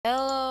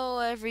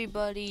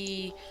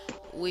everybody.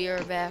 We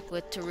are back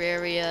with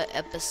Terraria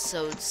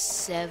episode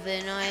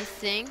 7, I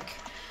think.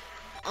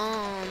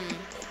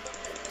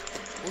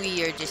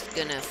 We are just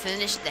gonna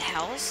finish the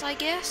house, I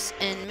guess,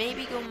 and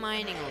maybe go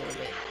mining a little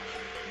bit.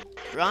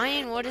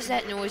 Ryan, what is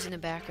that noise in the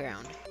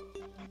background?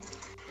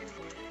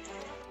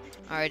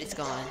 Alright, it's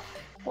gone.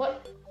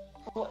 What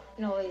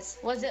noise?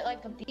 Was it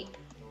like a beep?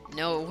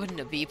 No, it wasn't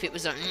a beep, it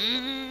was a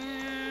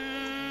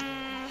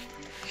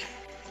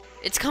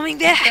It's coming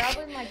back!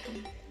 Probably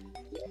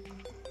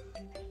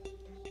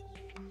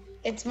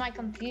it's my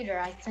computer,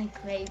 I think,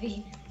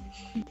 maybe.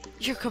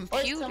 Your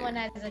computer? Or someone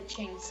has a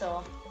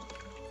chainsaw.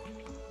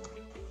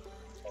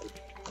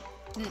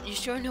 You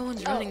sure no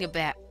one's running a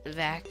vacuum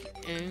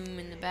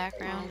in the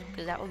background?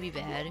 Because that would be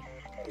bad.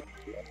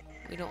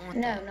 We don't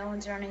want that. No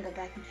one's running a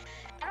vacuum.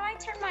 How do I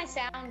turn my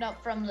sound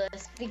up from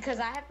this? Because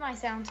I have my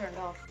sound turned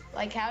off.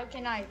 Like, how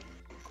can I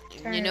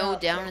turn it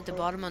up? Down at the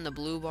bottom on the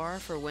blue bar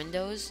for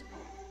Windows?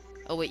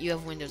 Oh, wait, you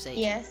have Windows 8.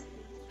 Yes.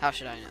 How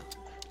should I know?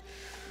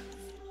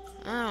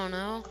 I don't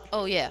know.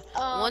 Oh, yeah.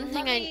 One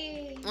thing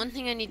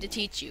I need to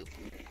teach you.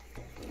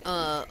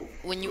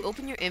 When you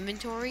open your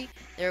inventory,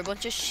 there are a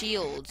bunch of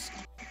shields.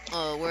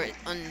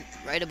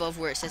 Right above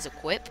where it says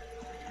equip.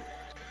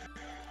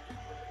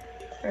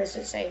 Where does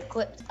it say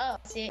equipped? Oh,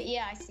 see it?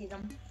 Yeah, I see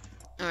them.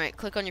 Alright,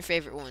 click on your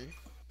favorite one.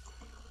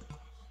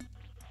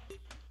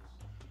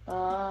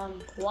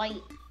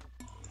 White.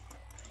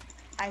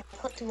 I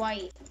clicked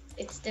white.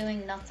 It's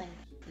doing nothing.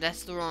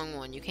 That's the wrong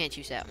one. You can't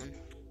use that one.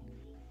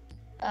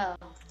 Oh,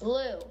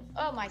 blue.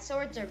 Oh, my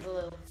swords are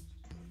blue.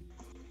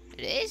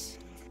 It is?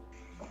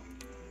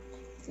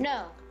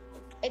 No.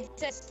 It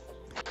says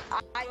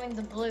I'm in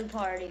the blue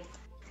party.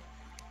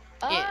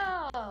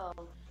 Yeah. Oh.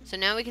 So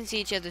now we can see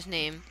each other's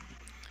name.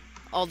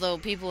 Although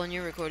people in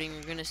your recording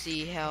are gonna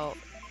see how.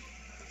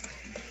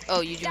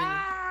 Oh, you doing?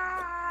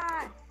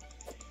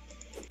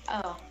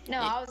 Oh no,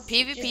 I was.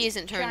 PvP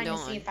isn't turned on.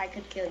 To see if I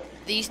could kill you.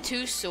 These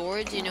two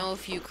swords, you know,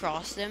 if you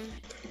cross them,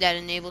 that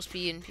enables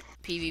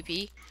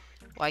PvP.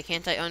 Why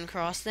can't I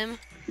uncross them?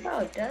 Oh,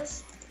 it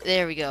does.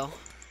 There we go.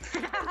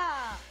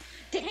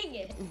 Dang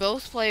it.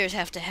 Both players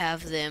have to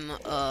have them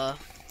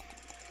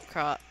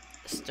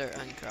crossed or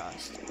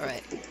uncrossed.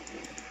 Alright.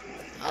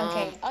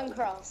 Okay,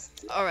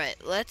 uncrossed. Alright,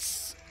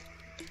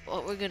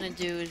 what we're gonna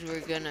do is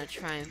we're gonna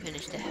try and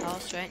finish the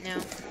house right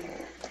now.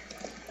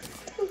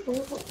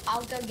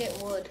 I'll go get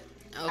wood.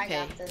 Okay. I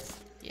got this.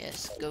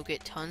 Yes, go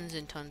get tons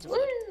and tons of wood.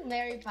 Woo,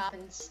 Mary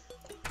Poppins.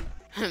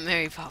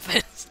 Mary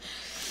Poppins.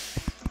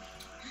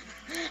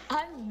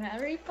 I'm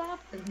Mary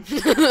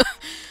Poppins.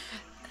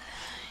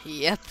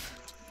 Yep.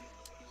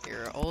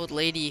 You're an old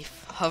lady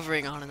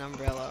hovering on an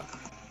umbrella.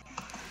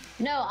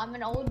 No, I'm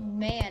an old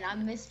man.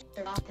 I'm Mr.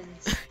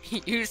 Poppins.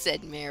 You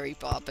said Mary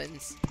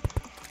Poppins.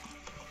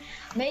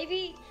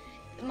 Maybe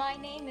my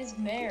name is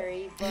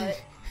Mary,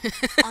 but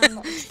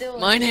I'm still.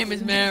 My name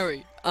is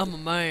Mary. I'm a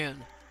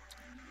man.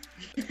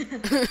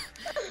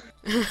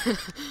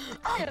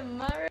 I'm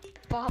Mary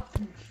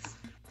Poppins.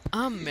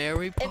 I'm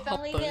Mary Poppins. If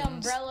only the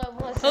umbrella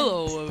wasn't.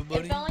 Hello,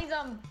 everybody. If only the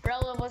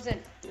umbrella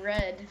wasn't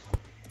red.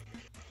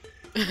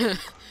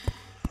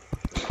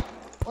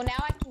 Well,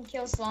 now I can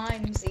kill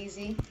slimes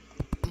easy.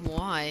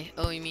 Why?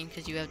 Oh, you mean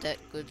because you have that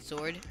good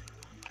sword?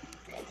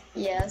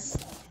 Yes.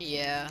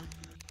 Yeah.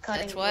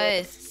 Cutting That's why I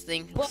wood.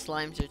 think Well,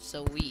 slimes are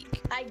so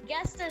weak. I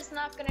guess there's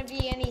not gonna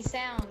be any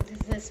sound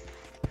this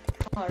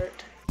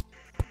part.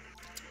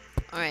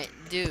 Alright,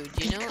 dude,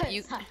 you know what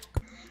you...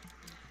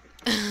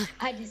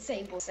 I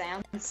disable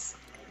sounds.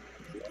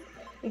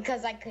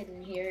 Because I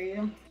couldn't hear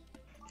you.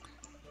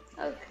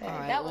 Okay,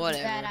 Alright, that was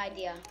whatever. a bad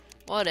idea.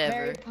 Whatever.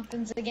 Mary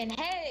Poppins again.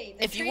 Hey,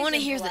 the If you trees want to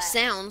are hear the black.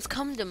 sounds,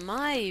 come to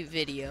my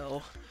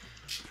video.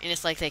 And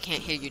it's like they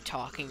can't hear you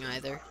talking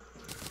either.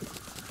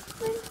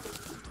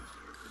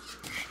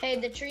 Hey,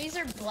 the trees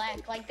are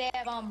black, like they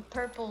have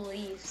purple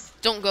leaves.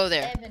 Don't go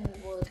there.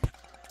 Evanwood.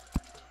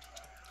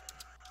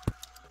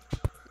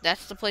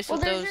 That's the place Well,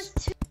 with there's those...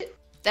 just two.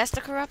 That's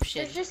the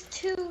corruption. There's just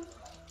two.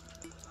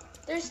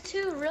 There's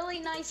two really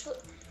nice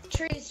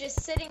trees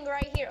just sitting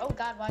right here. Oh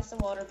God, why is the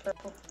water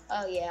purple?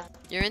 Oh yeah.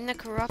 You're in the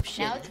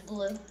corruption. Now it's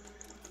blue.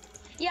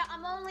 Yeah,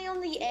 I'm only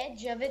on the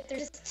edge of it.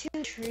 There's just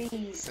two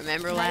trees.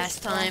 Remember Nice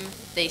last black- time?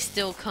 They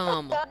still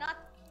come.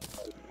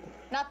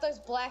 Not those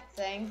black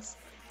things.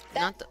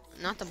 Not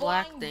the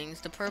black flying-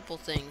 things, the purple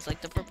things, like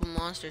the purple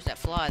monsters that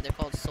fly. They're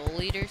called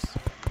soul eaters.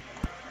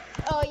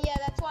 Oh yeah,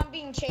 that's what I'm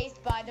being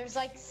chased by. There's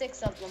like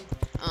 6 of them.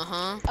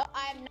 Uh-huh. Oh,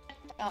 I'm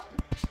not.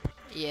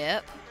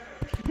 Yep.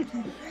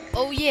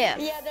 Oh yeah.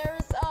 Yeah,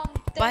 there's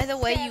By there's the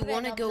way, you 7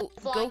 want to of go them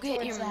flying get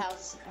towards your the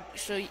house.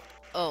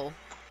 oh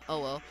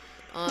well.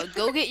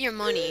 Go get your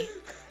money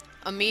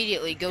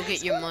immediately. Go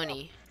get your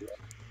money.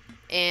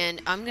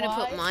 And I'm gonna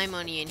put Why? my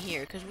money in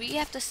here because we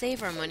have to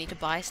save our money to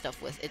buy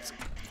stuff with. It's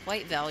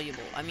quite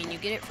valuable. I mean, you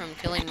get it from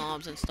killing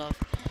mobs and stuff,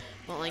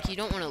 but like you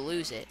don't want to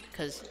lose it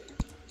because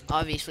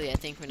obviously I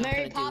think we're not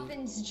Mary gonna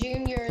Poppins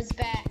Jr. is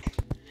back.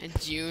 do a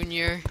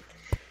junior.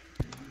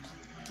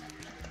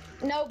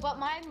 No, but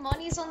my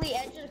money's on the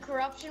edge of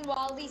corruption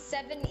while these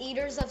 7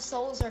 eaters of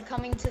souls are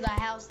coming to the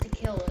house to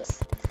kill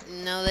us.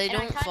 No, they And I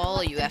don't kinda follow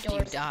left you the after you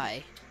doors-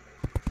 die.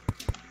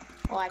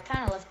 Well, I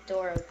kind of left the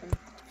door open.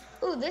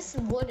 Ooh, this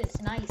wood is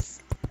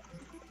nice.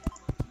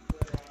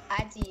 I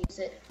had to use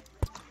it.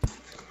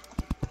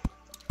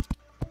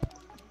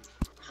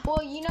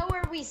 Well, you know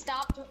where we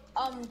stopped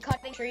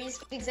cutting trees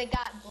because it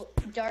got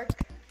dark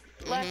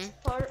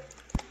left part?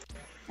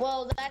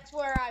 Well, that's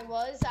where I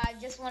was. I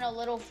just went a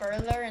little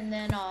further and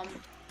then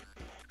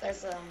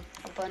there's a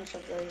bunch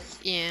of those.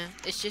 Yeah,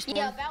 it's just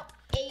Yeah, about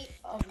 8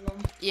 of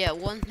them. Yeah,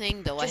 one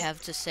thing though I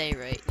have to say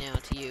right now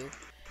to you.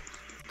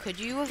 Could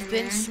you have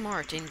been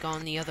smart and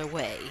gone the other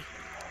way?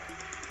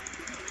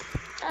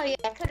 Oh yeah,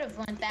 I could have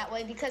went that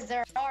way because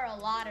there are a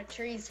lot of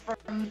trees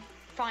from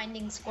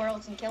finding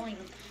squirrels and killing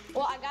them.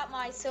 Well, I got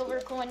my silver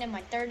coin and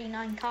my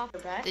 39 copper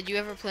back. Did you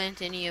ever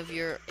plant any of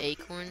your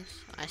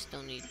acorns? I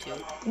still need to.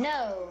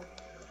 No.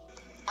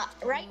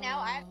 Right now,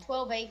 I have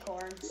 12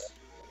 acorns.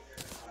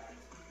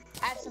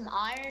 I have some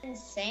iron,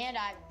 sand,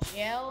 I have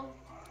gel.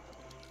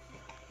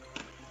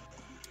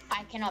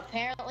 I can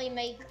apparently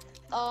make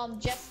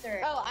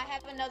jester. Oh, I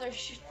have another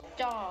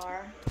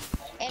star.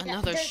 And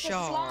Another there's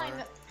star. A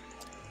slime.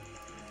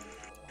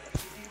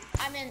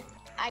 I mean,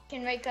 I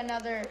can make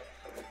another.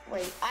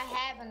 Wait, I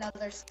have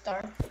another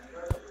star.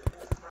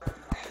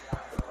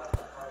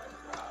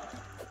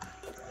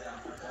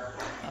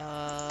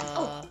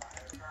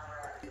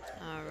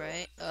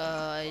 Alright.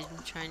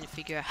 I'm trying to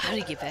figure out how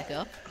to get back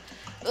up.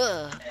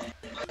 Ugh.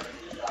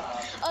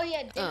 Oh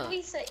yeah, didn't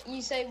we say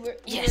you say you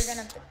Yes. were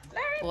gonna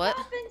Mary What?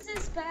 Poppins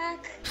is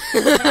back.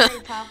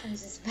 Mary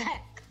Poppins is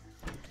back.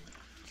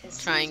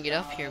 Try and get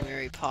up here,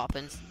 Mary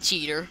Poppins.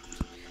 Cheater.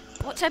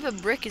 What type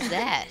of brick is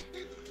that?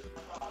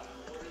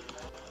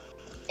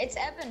 It's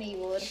ebony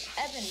wood.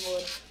 Ebon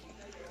wood.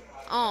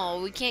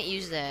 Oh, we can't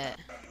use that.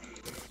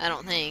 I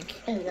don't think.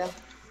 There you go.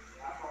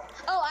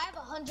 Oh, I have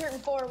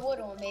 104 wood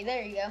on me.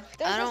 There you go.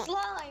 There's a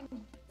slime.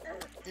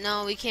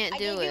 No, we can't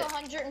do I gave it. you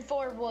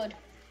 104 wood.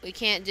 We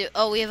can't do.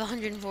 Oh, we have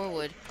 104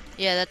 wood.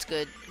 Yeah, that's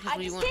good.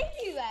 I just gave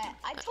you that.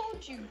 I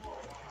told you.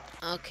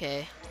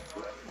 Okay.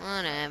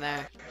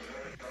 Whatever.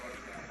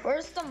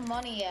 Where's the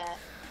money at?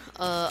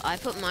 I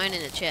put mine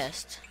in a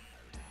chest.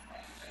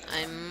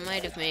 I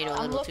might have made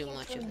a little too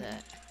much of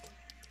that.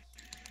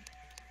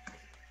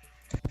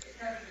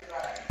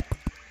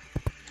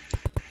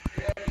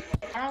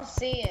 I don't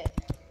see it.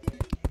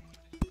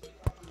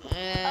 Oh,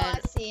 I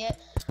see it.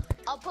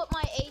 I'll put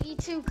my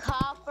 82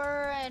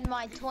 copper and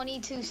my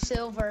 22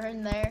 silver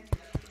in there.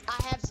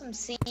 I have some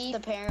seeds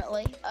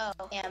apparently. Oh,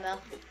 ammo.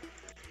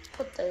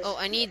 Put those. Oh,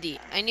 I need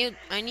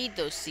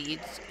those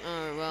seeds.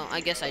 Well,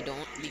 I guess I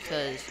don't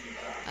because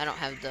I don't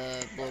have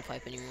the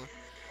blowpipe anymore.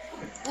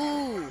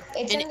 Ooh,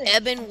 an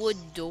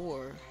ebonwood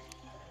door.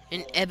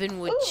 An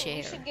ebonwood chair.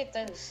 We should get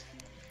those.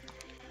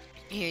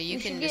 Here, you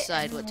can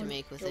decide what to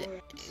make with it.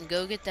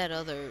 Go get that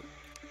other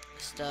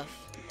stuff.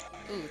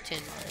 Ooh, 10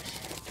 dollars.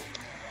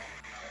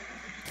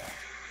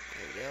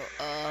 There we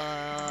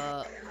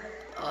go.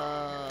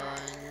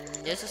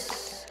 There's a.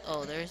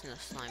 Oh, there isn't a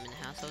slime in the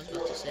house. I was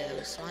about to say there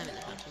was slime in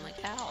the house. I'm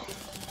like, how?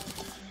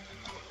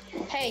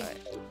 Hey. Right.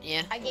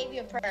 Yeah. I gave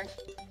you a prayer.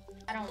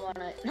 I don't want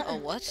it. Oh,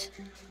 what?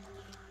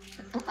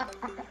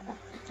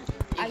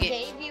 I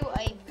gave you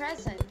a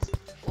present.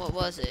 What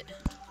was it?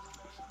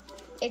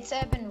 It's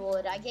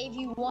ebonwood. I gave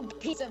you one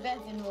piece of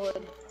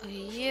ebonwood.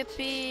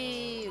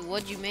 Yippee!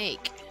 What'd you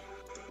make?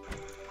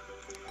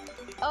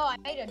 Oh, I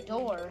made a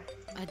door.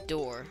 A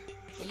door.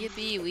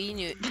 Yippee!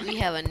 We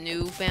have a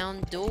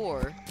newfound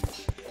door.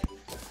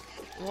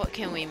 What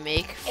can we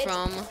make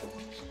from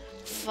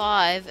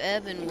 5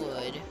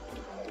 ebonwood?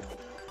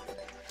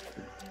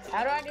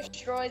 How do I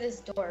destroy this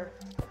door?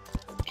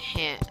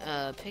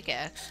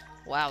 Pickaxe.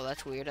 Wow,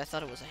 that's weird. I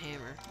thought it was a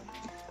hammer.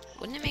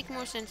 Wouldn't it make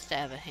more sense to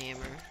have a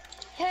hammer?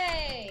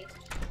 Hey,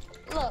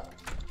 look.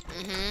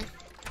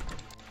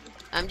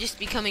 I'm just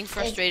becoming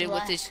frustrated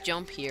with this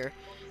jump here.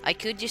 I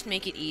could just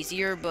make it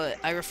easier, but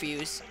I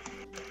refuse.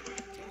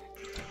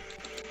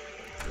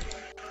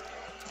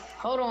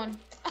 Hold on.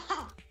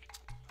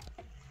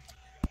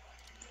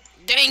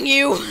 Dang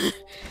you!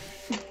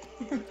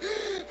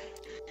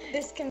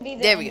 This can be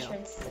the there we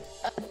entrance.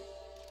 Go.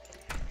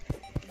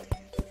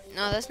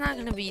 No, that's not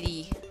gonna be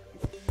the.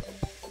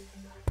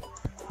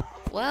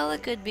 Well,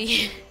 it could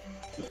be.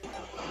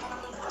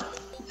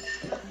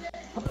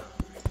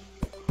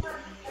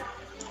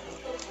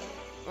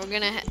 We're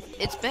gonna.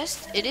 It's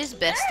best. It is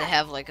best to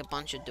have like a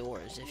bunch of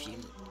doors if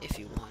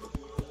you want.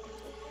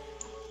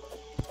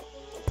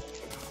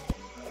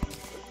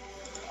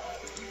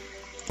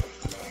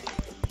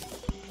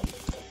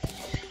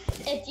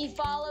 If you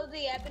follow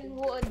the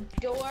ebonwood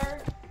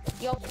door,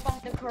 you'll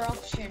find the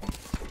corruption.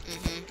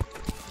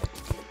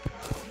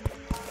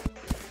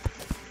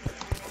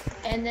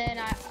 And then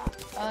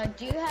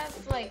do you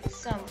have like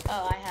some?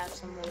 Oh, I have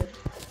some wood.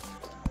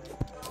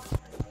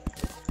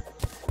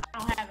 I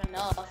don't have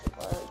enough,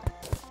 but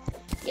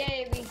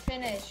yay, we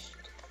finished.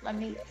 Let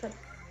me put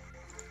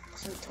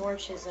some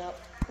torches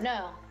up.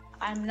 No,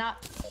 I'm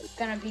not.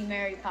 gonna be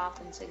Mary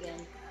Poppins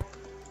again.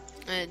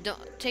 Don't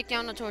take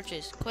down the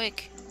torches,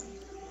 quick.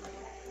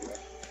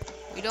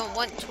 We don't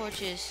want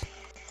torches.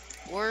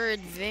 We're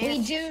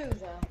advanced. We do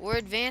though. We're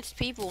advanced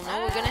people. No,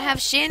 we're gonna have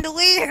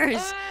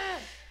chandeliers.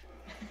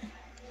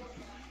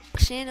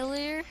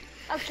 Chandelier.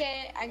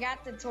 Okay, I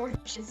got the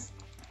torches.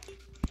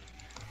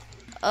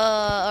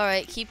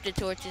 Alright, keep the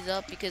torches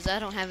up because I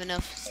don't have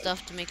enough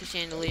stuff to make a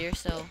chandelier,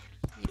 so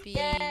yippee.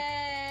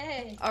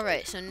 Yay!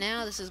 Alright, so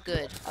now this is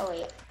good. Oh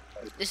wait.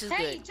 This is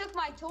Hey, good. you took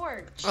my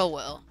torch. Oh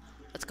well.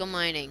 Let's go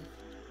mining.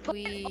 Put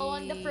it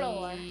on the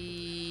floor.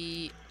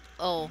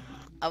 Oh,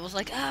 I was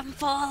like, I'm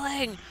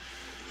falling.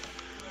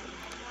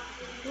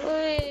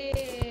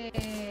 Wait.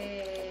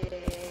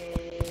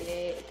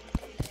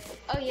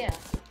 Oh yeah.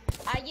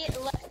 I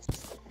get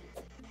less.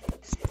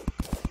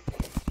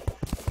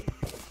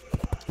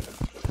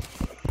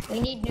 We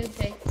need new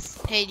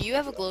picks. Hey, do you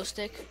have a glow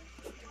stick?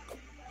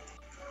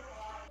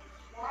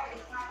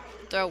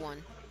 Throw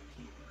one.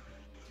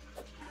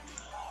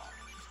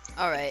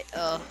 Alright,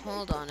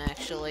 hold on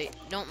actually.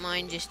 Don't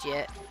mind just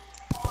yet.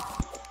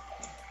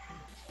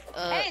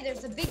 Hey,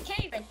 there's a big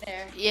cave right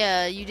there.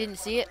 Yeah, you didn't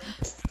see it?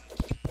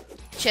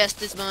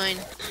 Chest is mine.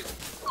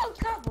 Oh,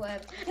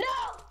 cobweb. No!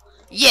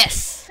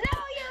 Yes! No,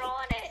 you're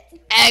on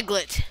it!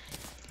 Aglet.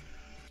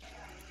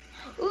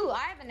 Ooh, I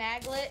have an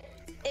aglet.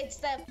 It's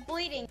the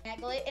bleeding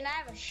aglet, and I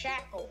have a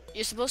shackle.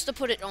 You're supposed to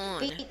put it on.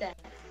 Beat that.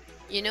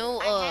 You know,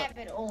 I have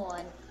it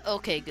on.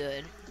 Okay,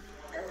 good.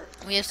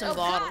 We have some Oh,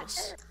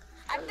 bottles.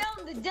 God. I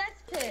found the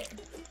death pit.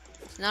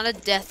 It's not a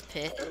death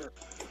pit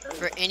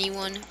for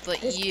anyone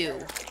but you.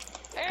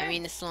 I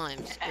mean the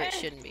slimes, or it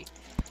shouldn't be.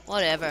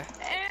 Whatever.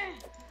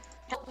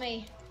 Help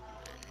me.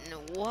 No,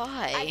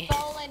 why? I've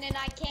fallen and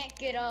I can't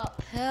get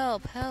up.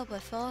 Help, help,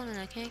 I've fallen and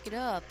I can't get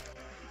up.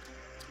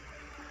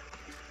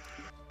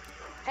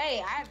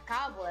 Hey, I have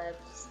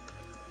cobwebs.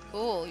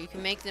 Cool, you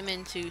can make them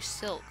into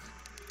silk.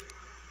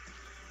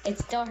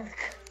 It's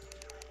dark.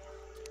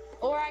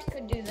 Or I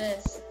could do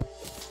this.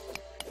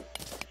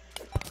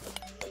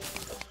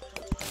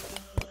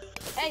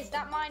 Hey,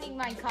 stop mining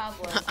my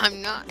cobwebs.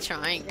 I'm not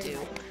trying to.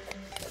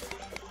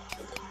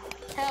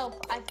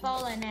 Help, I've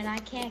fallen and I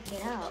can't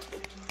get up.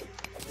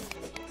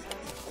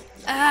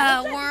 Ah,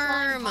 Slime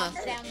worm!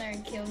 pops down there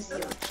and kills you.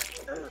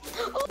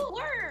 Oh,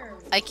 worm!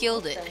 I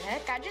killed What it. the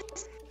heck?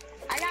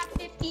 I got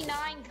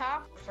 59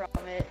 copper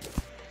from it.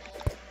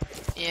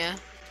 Yeah.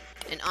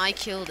 And I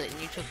killed it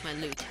and you took my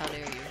loot. How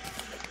dare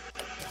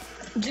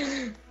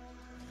you?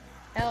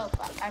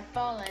 Help, I've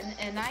fallen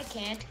and I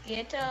can't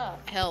get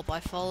up. Help,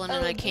 I've fallen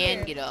and Oh, I can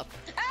dear. get up.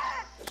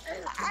 Ah!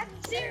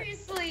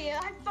 Seriously,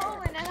 I've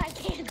fallen and I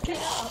can't get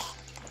up.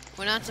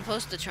 We're not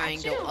supposed to try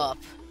and go Achoo. up.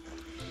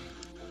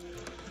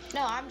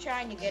 No, I'm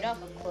trying to get up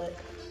a quick.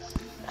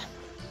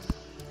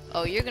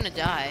 Oh, you're gonna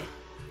die.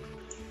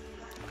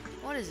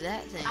 What is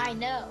that thing? I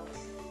know.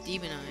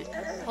 Demon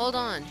Eye. Hold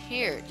on,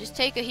 here, just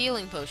take a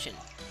healing potion.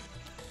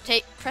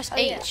 Press Oh,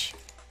 yeah. H.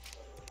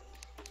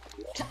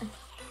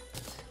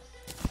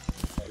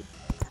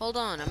 Hold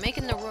on, I'm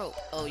making the rope.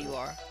 Oh, you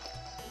are.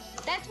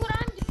 That's what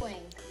I'm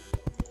doing.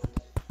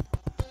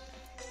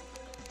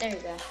 There you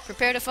go.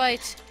 Prepare to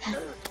fight.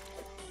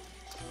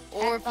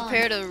 Or Have fun.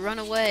 prepare to run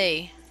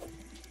away.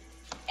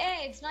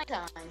 Hey, it's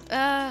nighttime.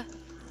 Ah,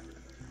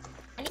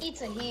 I need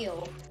to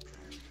heal.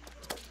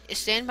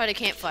 stand by the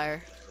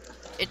campfire.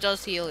 It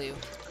does heal you.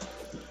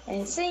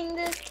 And sing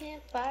this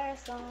campfire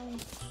song.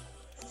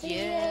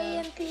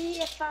 Yeah.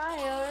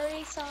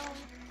 C-A-M-P-F-I-R-E song.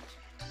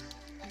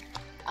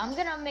 I'm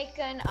gonna make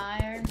an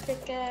iron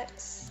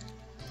pickaxe.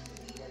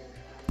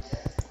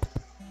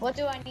 What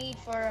do I need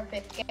for a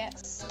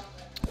pickaxe?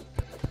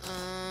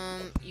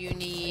 You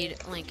need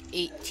like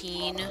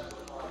 18.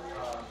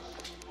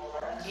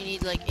 You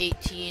need like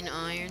 18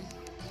 iron.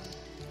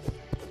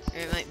 Or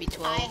it might be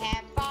 12. I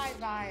have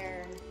 5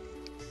 iron.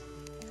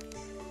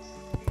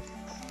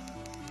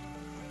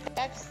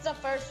 That's the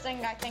first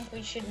thing I think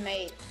we should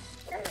make.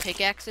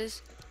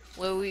 Pickaxes?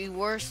 Well, we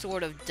were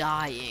sort of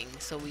dying,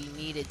 so we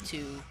needed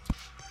to,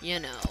 you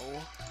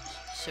know,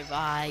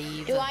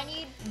 survive. Do I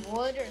need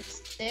wood or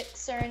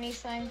sticks or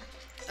anything?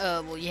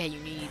 Well, yeah, you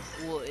need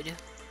wood.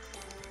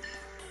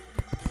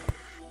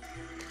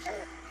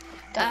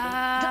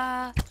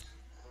 Ah,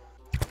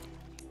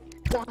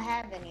 Don't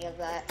have any of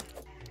that.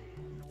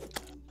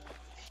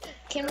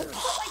 Can we put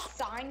like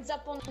signs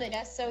up on the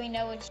desk so we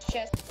know which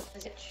chest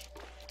is which?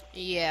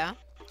 yeah,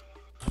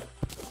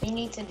 We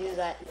need to do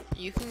that.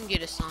 you can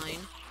get a sign.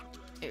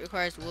 It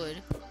requires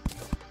wood.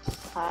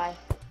 Hi.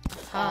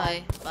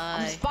 Hi, I'm bye,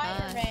 hi.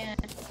 Spider-Man.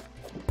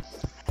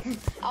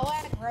 I'll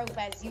add rope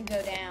as you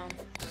go down.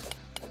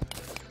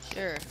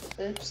 Sure.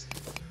 Oops.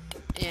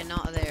 Yeah,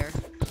 not there.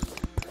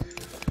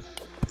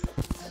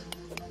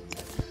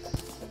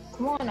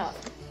 Come on up.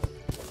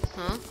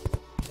 Huh?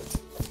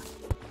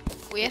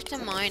 We have to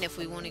mine if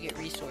we want to get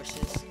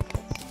resources.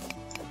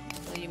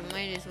 So you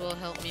might as well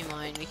help me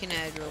mine. We can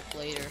add rope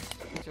later.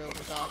 This rope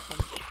is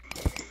awesome.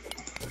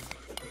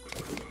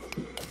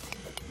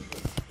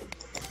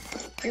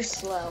 You're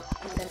slow.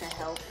 I'm gonna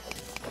help.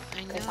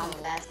 I If I'm know.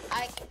 fast.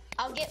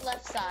 I'll get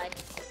left side.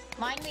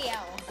 Mine me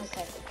out.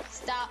 Okay.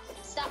 Stop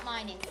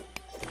mining.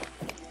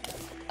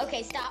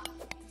 Okay, stop.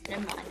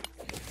 Never mind.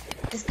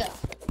 Just go.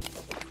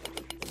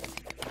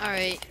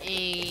 Alright,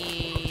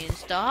 and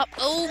stop.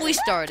 Oh, we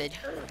started.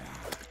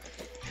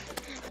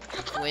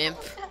 Wimp.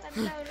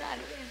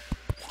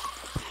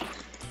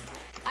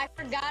 I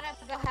forgot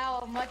about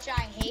how much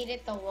I hated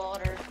the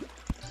water.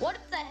 What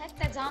the heck?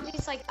 That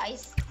zombie's like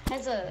ice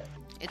has a...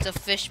 It's a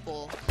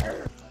fishbowl.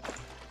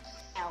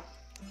 Ow.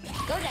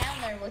 Go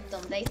down there with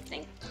them.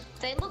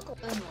 They look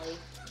lonely.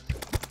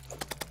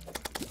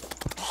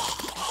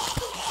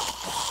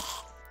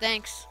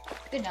 Thanks.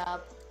 Good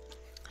job.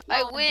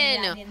 I Oh,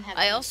 win. yeah, I didn't have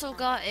I any also time.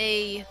 got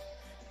a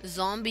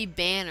zombie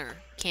banner.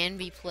 Can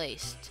be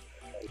placed.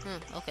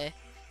 Okay.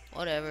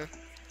 Whatever.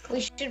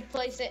 We should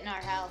place it in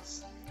our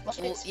house. Watch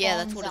Well, it yeah,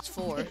 spawn that's what it's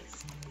for.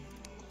 zombies.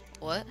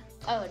 What?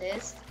 Oh, it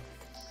is?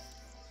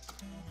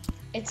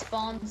 It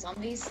spawns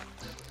zombies?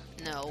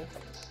 No.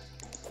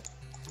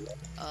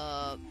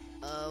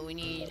 We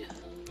need...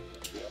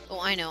 Oh,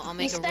 I know. I'll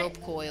make a rope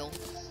coil.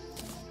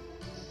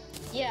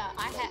 Yeah,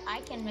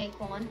 I can make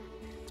one.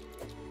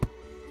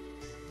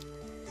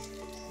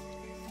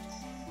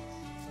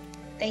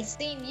 They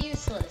seem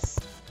useless.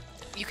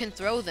 You can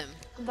throw them.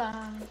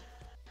 Goodbye.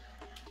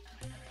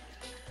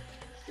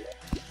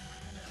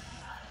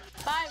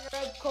 Bye,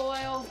 rope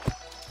coil.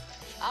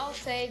 I'll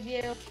save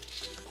you.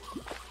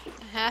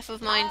 Half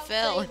of mine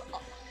fell.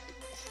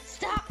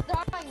 Stop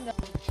throwing them.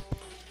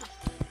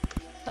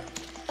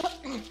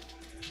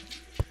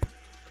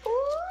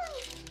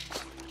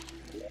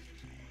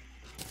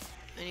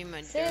 I need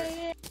my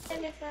dirt.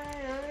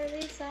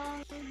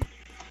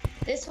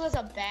 This was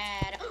a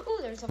bad. Ooh,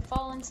 there's a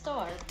fallen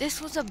star.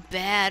 This was a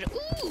bad.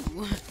 Ooh.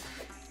 Ooh,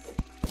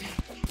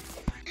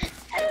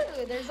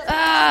 there's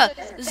a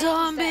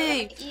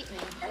zombie. Eat me.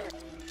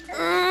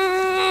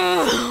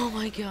 Oh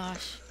my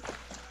gosh.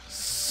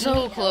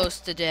 So close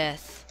to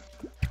death.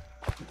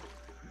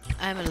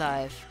 I'm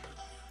alive.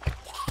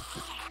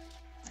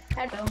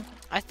 Hello.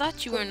 I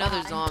thought you were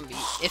another zombie.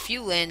 If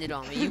you landed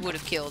on me, you would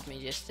have killed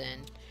me just then.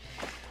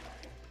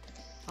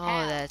 Oh,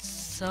 Ow. that's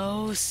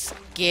so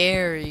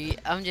scary.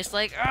 I'm just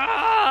like,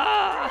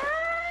 ah!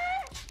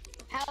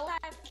 How would I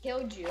have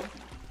killed you?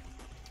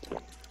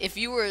 If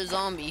you were a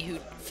zombie who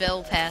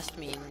fell past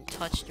me and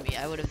touched me,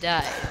 I would have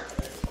died.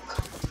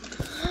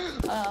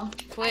 Oh.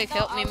 Quick,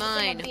 help me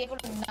mine. Be able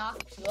to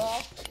knock you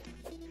off.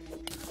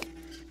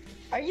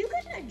 Are you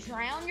gonna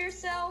drown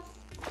yourself?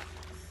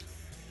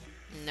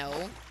 No.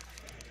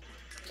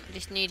 I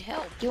just need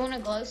help. Do you want a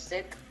glow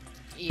stick?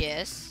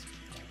 Yes.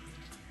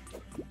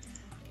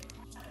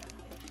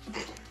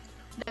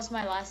 That's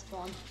my last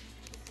one.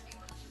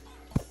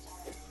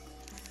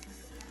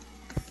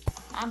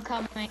 I'm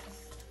coming.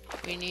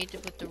 We need to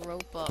put the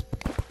rope up.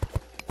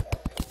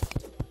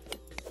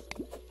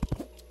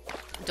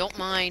 Don't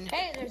mind.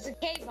 Hey, there's a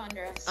cave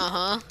under us.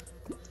 Uh-huh.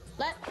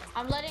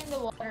 I'm letting the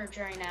water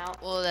drain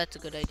out. Well, that's a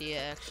good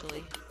idea,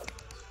 actually.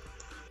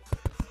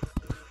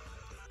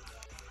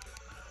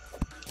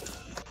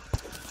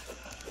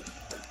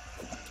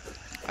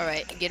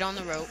 Alright, get on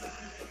the rope.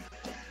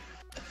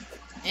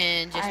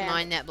 And just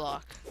mine that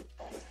block.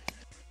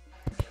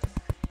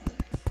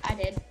 I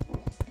did.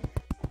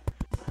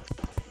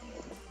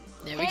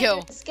 There we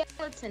go. There's a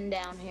skeleton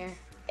down here.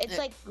 It's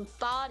like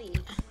body.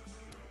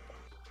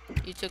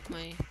 You took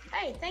my...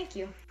 Hey, thank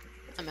you.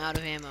 I'm out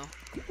of ammo.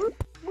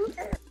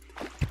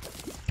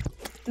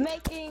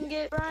 Making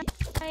it right,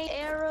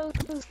 arrows.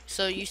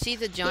 So you see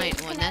the giant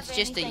you one? can That's have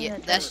just anything a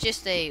that that's does.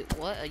 just a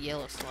what? A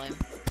yellow slime.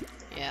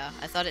 Yeah,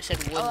 I thought it said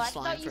wooden Oh, I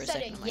slime thought for you a said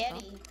second. a I'm like,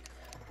 yeti.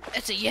 oh,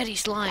 it's a yeti I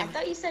slime.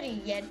 thought you said a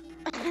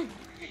yeti.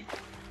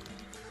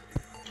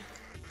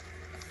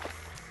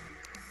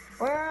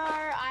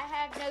 I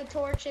have no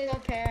torches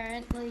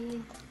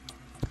apparently.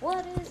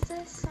 What is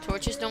this?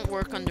 Torches don't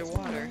work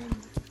underwater.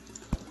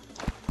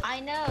 I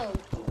know.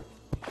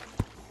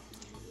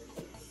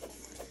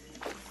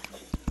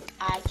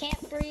 I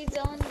can't breathe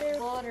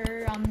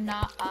underwater. I'm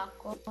not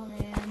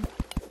Aquaman.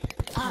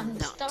 I'm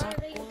not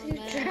starting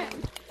Aquaman. to drown.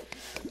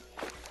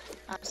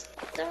 I'm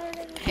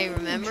starting Hey, to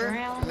remember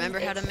drown.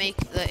 how to make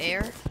the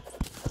air?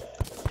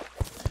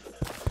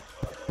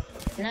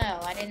 No,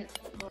 I didn't.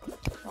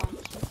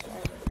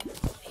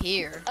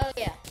 Here. Oh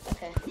yeah.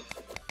 Okay.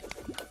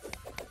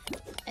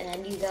 And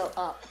then you go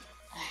up.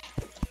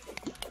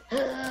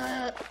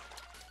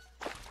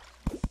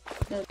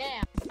 Go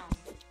down.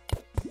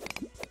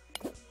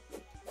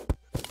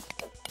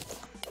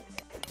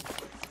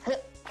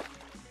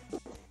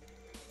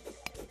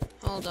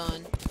 Hold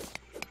on.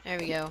 There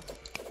we go.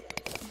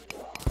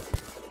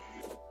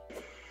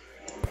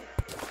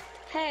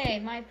 Hey,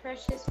 my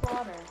precious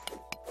water.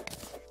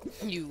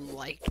 You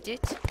liked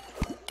it?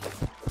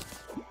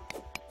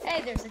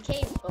 Hey, there's a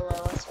cave below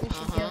us. We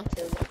should go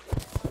to it.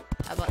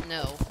 How about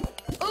no?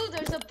 Ooh,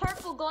 there's a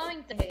purple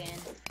glowing thing again.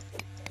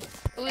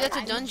 Ooh, that's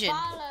a dungeon.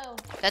 Follow.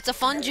 That's a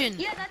fungeon.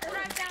 Yeah, that's what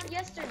I found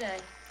yesterday.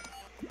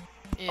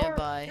 Yeah, Or,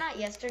 bye. not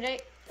yesterday.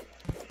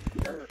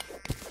 Come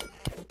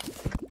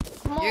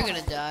You're on.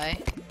 gonna die.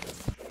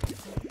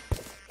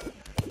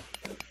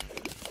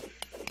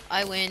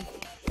 I win.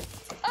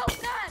 Oh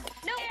God!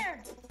 No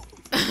air!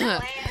 No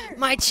air!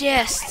 My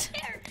chest. No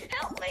air!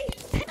 Help me!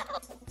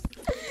 Help!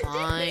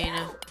 Fine.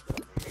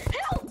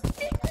 Help!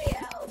 Dig me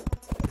out!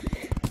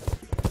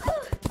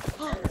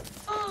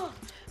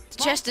 The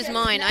chest is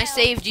mine. I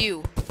saved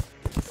you.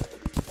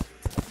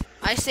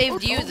 I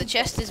saved you. The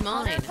chest is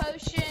mine.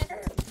 Potion.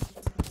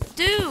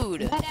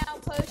 Dude. Head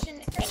out potion.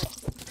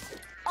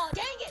 Oh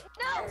dang it!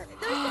 No!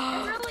 There's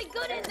something really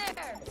good in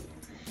there.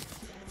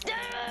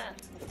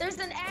 There's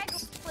an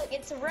aglet.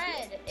 It's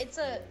red. It's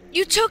a.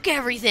 You took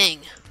everything.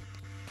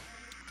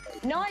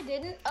 No, I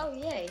didn't. Oh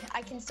yay!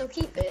 I can still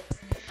keep it.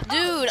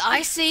 Dude,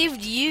 I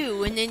saved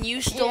you, and then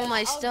you stole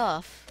my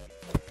stuff.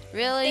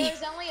 Really?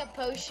 There's only a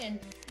potion.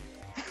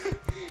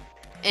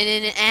 And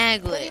then an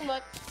aglet. Pretty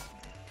much.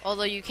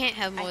 Although you can't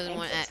have more than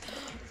one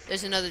aglet.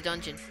 There's another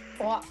dungeon.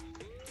 What?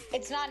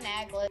 It's not an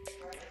aglet.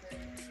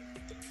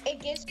 It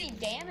gives me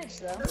damage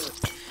though.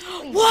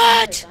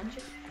 What?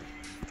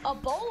 A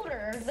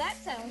boulder? That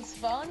sounds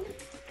fun.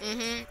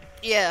 Mm-hmm.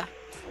 Yeah.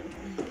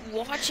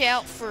 Watch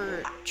out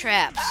for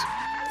traps.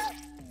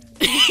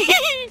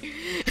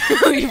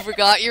 You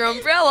forgot your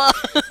umbrella.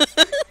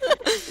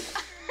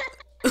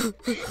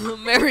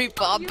 Mary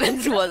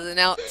Poppins wasn't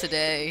out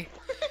today.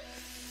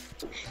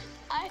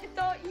 I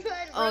thought you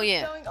had Oh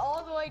yeah. going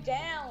all the way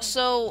down.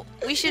 So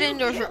we should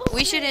end our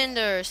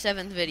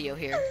 7th video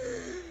here.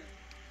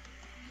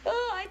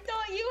 Oh, I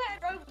thought you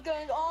had ropes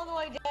going all the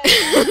way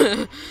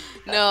down.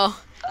 No.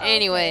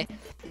 Anyway,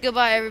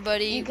 goodbye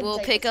everybody. You can We'll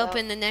take pick this up out.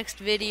 in the next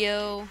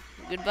video.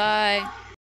 Goodbye.